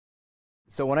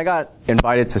So when I got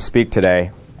invited to speak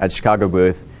today at Chicago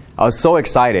booth, I was so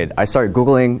excited. I started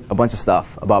Googling a bunch of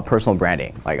stuff about personal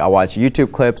branding. Like I watched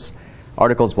YouTube clips,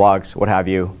 articles, blogs, what have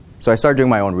you. So I started doing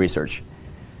my own research.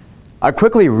 I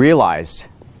quickly realized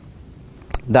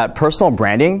that personal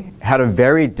branding had a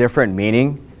very different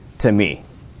meaning to me.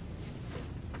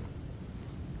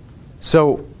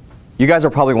 So you guys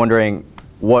are probably wondering,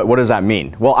 what does that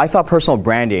mean? Well, I thought personal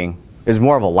branding is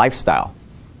more of a lifestyle.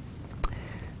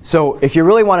 So if you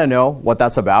really want to know what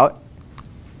that's about,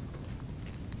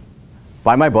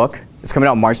 buy my book. It's coming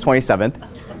out March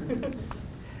 27th.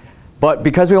 But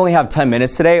because we only have 10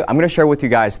 minutes today, I'm going to share with you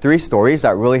guys 3 stories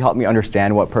that really help me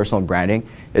understand what personal branding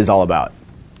is all about.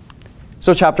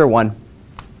 So chapter 1,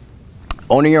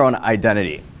 owning your own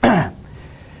identity.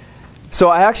 So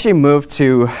I actually moved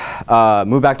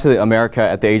back to America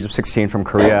at the age of 16 from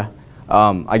Korea,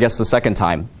 I guess the second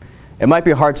time. It might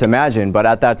be hard to imagine, but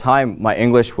at that time, my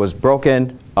English was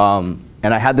broken, and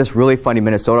I had this really funny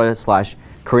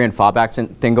Minnesota/Korean fob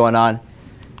accent thing going on.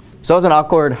 So I was an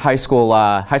awkward high school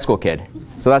kid.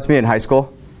 So that's me in high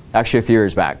school, actually a few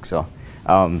years back. So,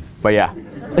 but yeah.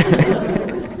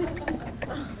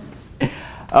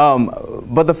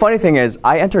 But the funny thing is,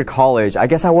 I entered college. I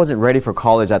guess I wasn't ready for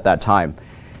college at that time.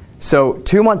 So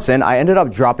 2 months in, I ended up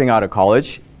dropping out of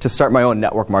college to start my own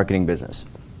network marketing business.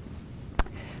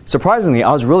 Surprisingly,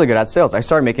 I was really good at sales. I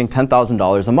started making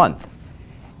 $10,000 a month.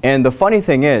 And the funny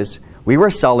thing is, we were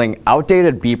selling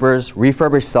outdated beepers,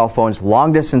 refurbished cell phones,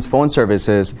 long-distance phone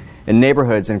services in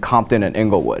neighborhoods in Compton and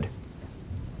Inglewood.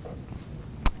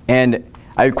 And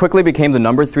I quickly became the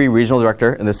 #3 regional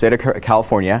director in the state of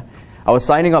California. I was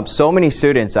signing up so many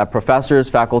students that professors,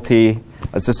 faculty,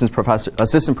 assistant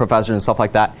professors, and stuff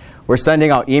like that were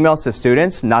sending out emails to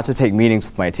students not to take meetings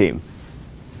with my team.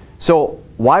 So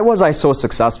why was I so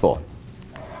successful?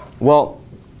 Well,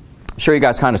 I'm sure you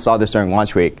guys kind of saw this during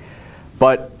launch week,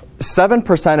 but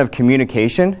 7% of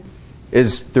communication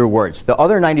is through words. The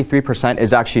other 93%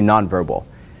 is actually nonverbal.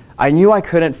 I knew I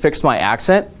couldn't fix my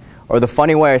accent or the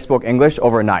funny way I spoke English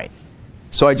overnight.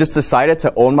 So I just decided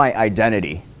to own my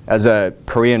identity as a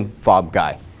Korean fob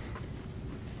guy.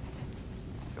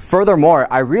 Furthermore,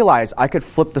 I realized I could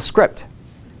flip the script.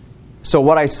 So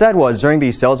what I said was, during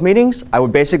these sales meetings, I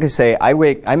would basically say, I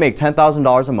make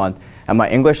 $10,000 a month, and my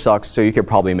English sucks, so you could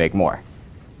probably make more.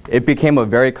 It became a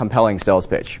very compelling sales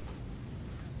pitch.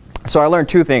 So I learned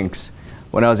 2 things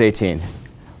when I was 18.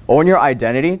 Own your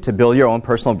identity to build your own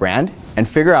personal brand, and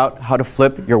figure out how to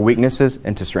flip your weaknesses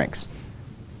into strengths.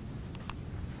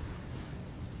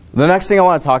 The next thing I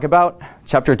want to talk about,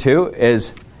 chapter 2,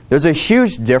 is there's a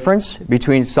huge difference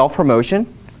between self-promotion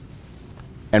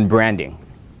and branding.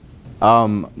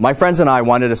 My friends and I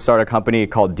wanted to start a company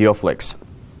called Dealflicks.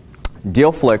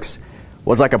 Dealflicks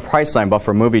was like a Priceline, but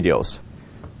for movie deals.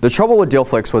 The trouble with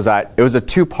Dealflicks was that it was a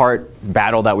 2-part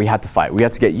battle that we had to fight. We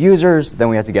had to get users, then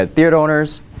we had to get theater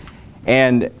owners.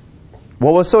 And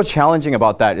what was so challenging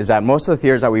about that is that most of the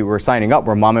theaters that we were signing up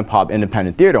were mom and pop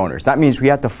independent theater owners. That means we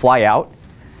had to fly out,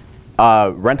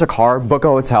 rent a car, book a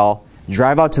hotel,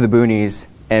 drive out to the boonies,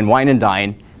 and wine and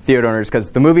dine theater owners, because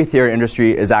the movie theater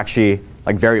industry is actually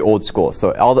like very old school.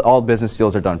 So all business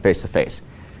deals are done face-to-face.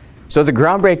 So as a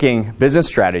groundbreaking business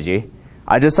strategy,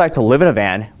 I decided to live in a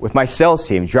van with my sales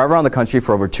team, drive around the country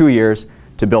for over 2 years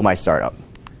to build my startup.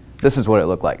 This is what it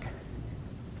looked like.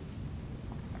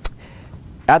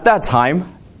 At that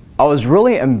time, I was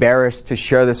really embarrassed to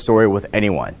share this story with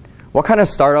anyone. What kind of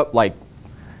startup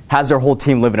has their whole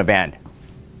team live in a van?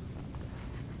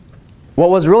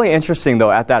 What was really interesting,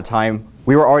 though, at that time,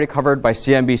 we were already covered by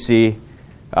CNBC,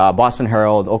 Boston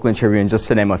Herald, Oakland Tribune, just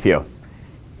to name a few.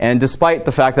 And despite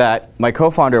the fact that my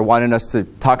co-founder wanted us to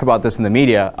talk about this in the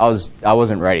media, I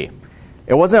wasn't ready.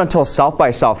 It wasn't until South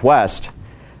by Southwest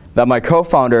that my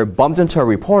co-founder bumped into a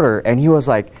reporter, and he was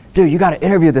like, "Dude, you got to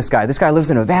interview this guy. This guy lives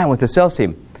in a van with the sales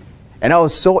team." And I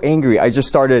was so angry, I just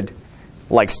started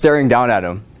staring down at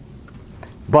him.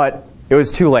 But it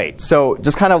was too late. So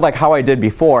just kind of like how I did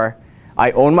before,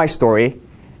 I owned my story,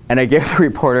 and I gave the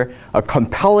reporter a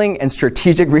compelling and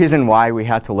strategic reason why we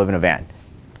had to live in a van.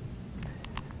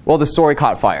 Well, the story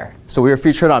caught fire. So we were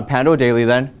featured on Pando Daily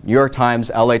then, New York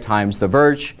Times, LA Times, The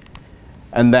Verge,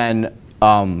 and then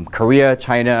Korea,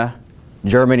 China,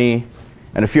 Germany,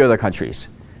 and a few other countries.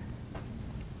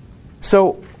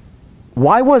 So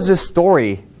why was this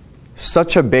story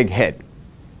such a big hit?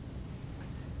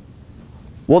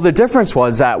 Well, the difference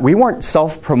was that we weren't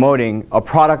self-promoting a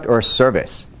product or a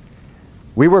service.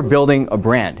 We were building a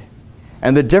brand.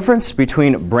 And the difference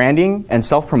between branding and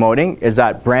self-promoting is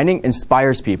that branding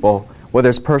inspires people, whether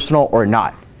it's personal or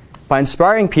not. By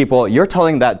inspiring people, you're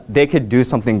telling that they could do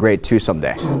something great too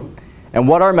someday. And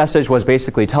what our message was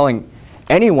basically telling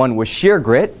anyone with sheer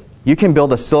grit, you can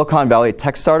build a Silicon Valley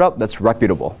tech startup that's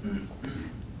reputable.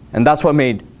 And that's what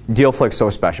made Dealflicks so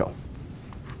special.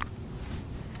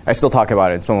 I still talk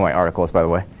about it in some of my articles, by the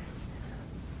way.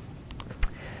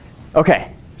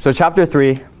 Okay, so chapter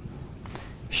 3,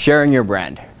 sharing your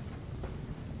brand.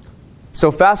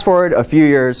 So fast forward a few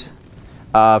years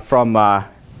from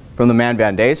the Man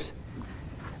Van days,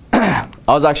 I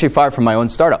was actually fired from my own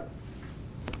startup.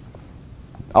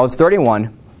 I was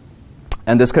 31,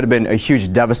 and this could have been a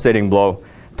huge devastating blow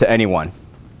to anyone.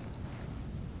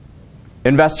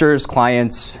 Investors,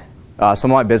 clients,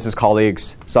 some of my business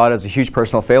colleagues saw it as a huge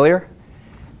personal failure,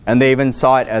 and they even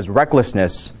saw it as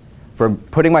recklessness for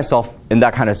putting myself in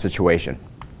that kind of situation.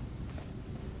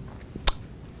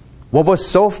 What was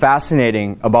so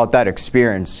fascinating about that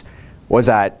experience was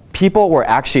that people were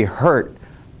actually hurt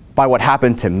by what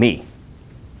happened to me.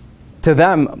 To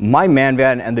them, my Man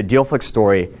Van and the Dealflicks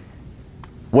story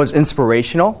was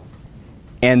inspirational,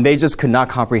 and they just could not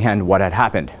comprehend what had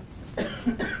happened.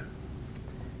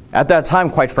 At that time,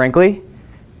 quite frankly,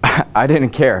 I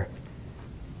didn't care.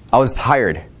 I was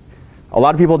tired. A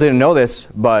lot of people didn't know this,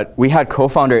 but we had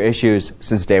co-founder issues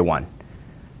since day one.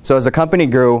 So as the company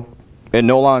grew, it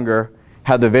no longer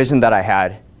had the vision that I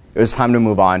had. It was time to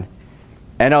move on.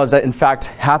 And I was, in fact,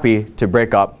 happy to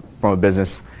break up from a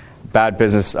bad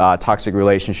business, toxic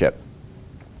relationship.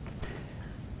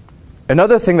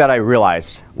 Another thing that I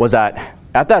realized was that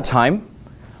at that time,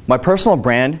 my personal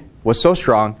brand was so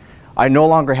strong, I no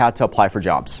longer had to apply for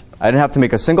jobs. I didn't have to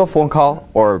make a single phone call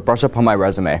or brush up on my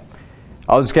resume.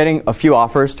 I was getting a few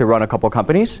offers to run a couple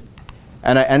companies,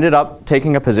 and I ended up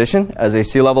taking a position as a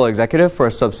C-level executive for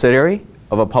a subsidiary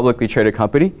of a publicly traded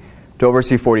company to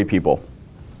oversee 40 people.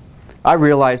 I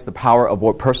realized the power of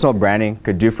what personal branding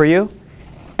could do for you,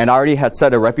 and I already had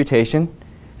set a reputation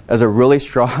as a really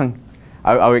strong,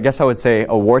 I guess I would say,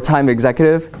 a wartime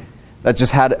executive that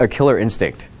just had a killer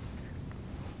instinct.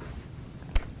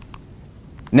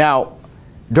 Now,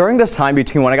 during this time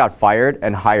between when I got fired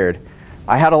and hired,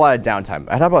 I had a lot of downtime.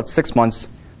 I had about 6 months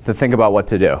to think about what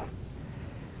to do.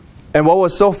 And what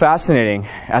was so fascinating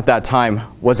at that time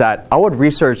was that I would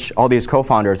research all these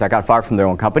co-founders that got fired from their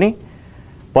own company,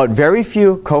 but very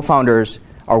few co-founders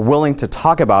are willing to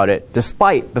talk about it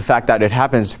despite the fact that it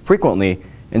happens frequently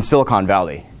in Silicon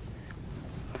Valley.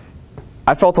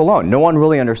 I felt alone. No one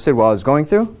really understood what I was going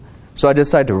through, so I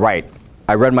decided to write.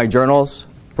 I read my journals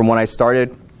from when I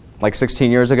started, like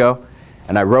 16 years ago,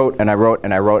 and I wrote, and I wrote,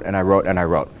 and I wrote, and I wrote, and I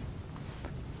wrote.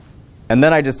 And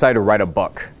then I decided to write a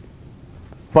book.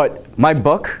 But my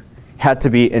book had to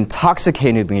be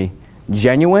intoxicatingly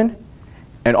genuine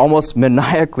and almost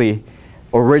maniacally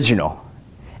original.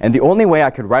 And the only way I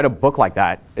could write a book like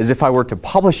that is if I were to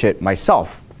publish it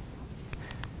myself.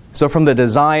 So from the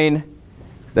design,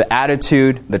 the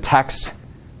attitude, the text,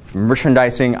 from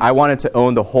merchandising, I wanted to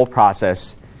own the whole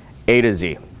process, A to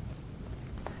Z.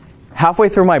 Halfway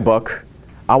through my book,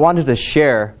 I wanted to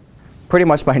share pretty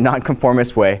much my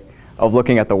nonconformist way of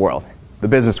looking at the world, the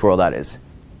business world, that is.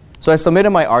 So I submitted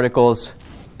my articles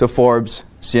to Forbes,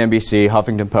 CNBC,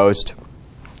 Huffington Post,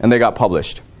 and they got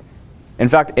published. In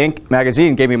fact, Inc.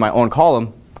 magazine gave me my own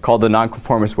column called The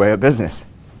Nonconformist Way of Business.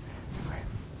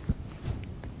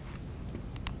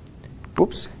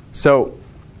 Oops. So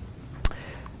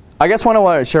I guess what I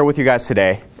want to share with you guys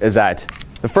today is that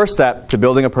the first step to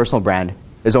building a personal brand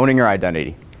is owning your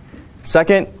identity.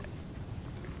 Second,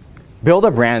 build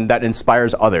a brand that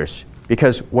inspires others.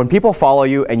 Because when people follow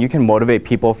you and you can motivate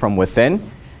people from within,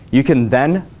 you can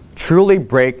then truly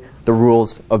break the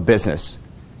rules of business.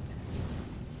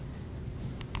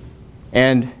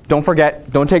 And don't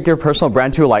forget, don't take your personal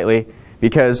brand too lightly,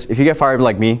 because if you get fired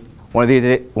like me, one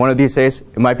of these days,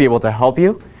 it might be able to help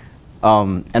you.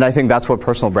 And I think that's what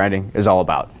personal branding is all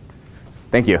about.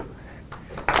 Thank you.